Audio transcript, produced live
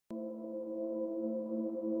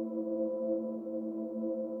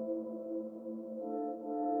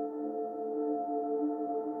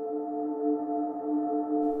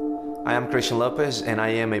I am Cristian López and I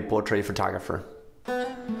am a portrait photographer.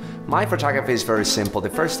 My photography is very simple. The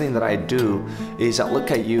first thing that I do is I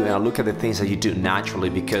look at you and I look at the things that you do naturally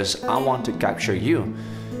because I want to capture you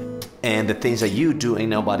and the things that you do and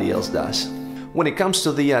nobody else does. When it comes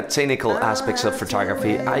to the technical aspects of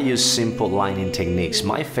photography, I use simple lining techniques.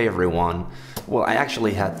 My favorite one, well, I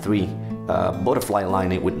actually had three. Butterfly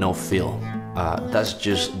lining with no fill. That's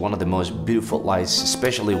just one of the most beautiful lights,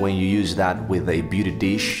 especially when you use that with a beauty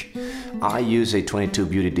dish. I use a 22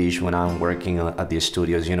 beauty dish when I'm working at the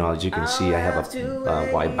studios. You know, as you can see, I have a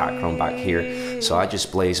white background back here. So I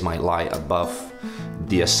just place my light above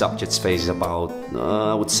the subject's face, about,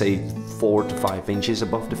 I would say 4 to 5 inches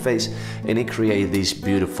above the face, and it creates this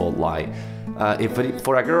beautiful light.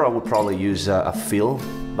 For a girl, I would probably use a fill,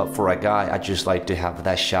 but for a guy, I just like to have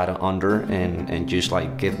that shadow under and just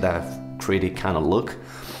like get that pretty kind of look.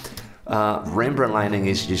 Rembrandt lining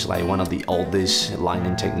is just like one of the oldest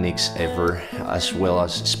lining techniques ever, as well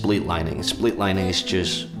as split lining. Split lining is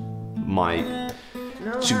just my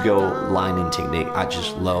to-go lining technique. I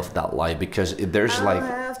just love that light because there's like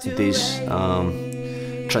this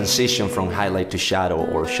transition from highlight to shadow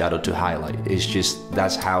or shadow to highlight. It's just,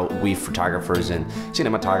 that's how we photographers and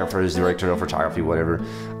cinematographers, director of photography, whatever,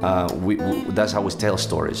 that's how we tell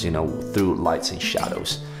stories, you know, through lights and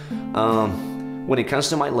shadows. When it comes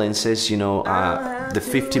to my lenses, you know, the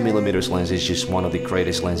 50mm lens is just one of the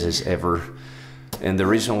greatest lenses ever. And the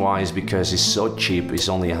reason why is because it's so cheap. It's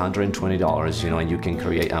only $120, you know, and you can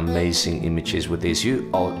create amazing images with this. You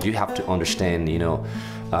have to understand, you know,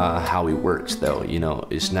 how it works though. You know,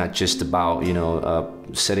 it's not just about, you know,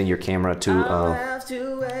 setting your camera to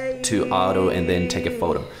auto and then take a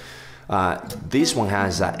photo. This one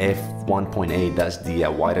has a f1.8, that's the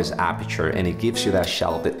widest aperture, and it gives you that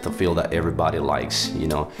shallow depth of field that everybody likes, you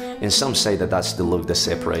know. And some say that that's the look that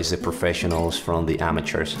separates the professionals from the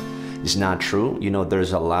amateurs. It's not true, you know.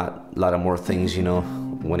 There's a lot of more things, you know,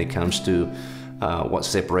 when it comes to what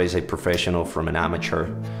separates a professional from an amateur,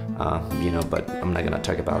 you know, but I'm not gonna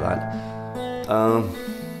talk about that.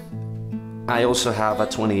 I also have a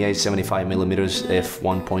 28-75mm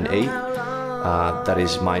f1.8. That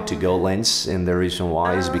is my to-go lens, and the reason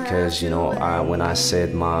why is because, you know, when I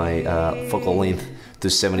set my focal length to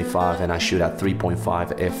 75 and I shoot at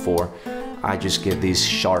 3.5 f4, I just get this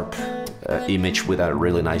sharp image with a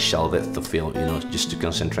really nice shallow depth of field, you know, just to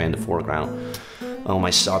concentrate in the foreground on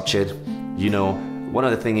my subject. You know, one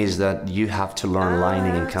of the things is that you have to learn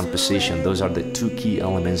lining and composition. Those are the two key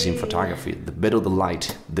elements in photography. The better the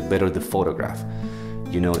light, the better the photograph.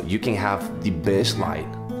 You know, you can have the best light,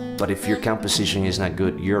 but if your composition is not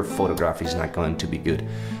good, your photograph is not going to be good.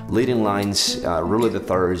 Leading lines, rule of the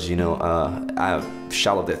thirds, you know,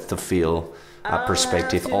 shallow depth of field,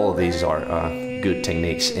 perspective, all of these are good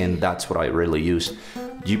techniques, and that's what I really use.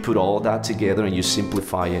 You put all that together and you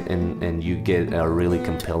simplify it, and you get a really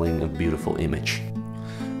compelling and beautiful image.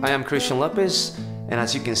 I am Cristian López, and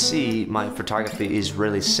as you can see, my photography is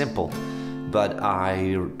really simple, but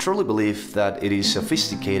I truly believe that it is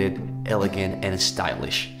sophisticated, elegant, and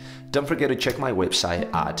stylish. Don't forget to check my website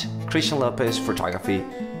at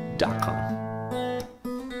cristianlopezphotography.com.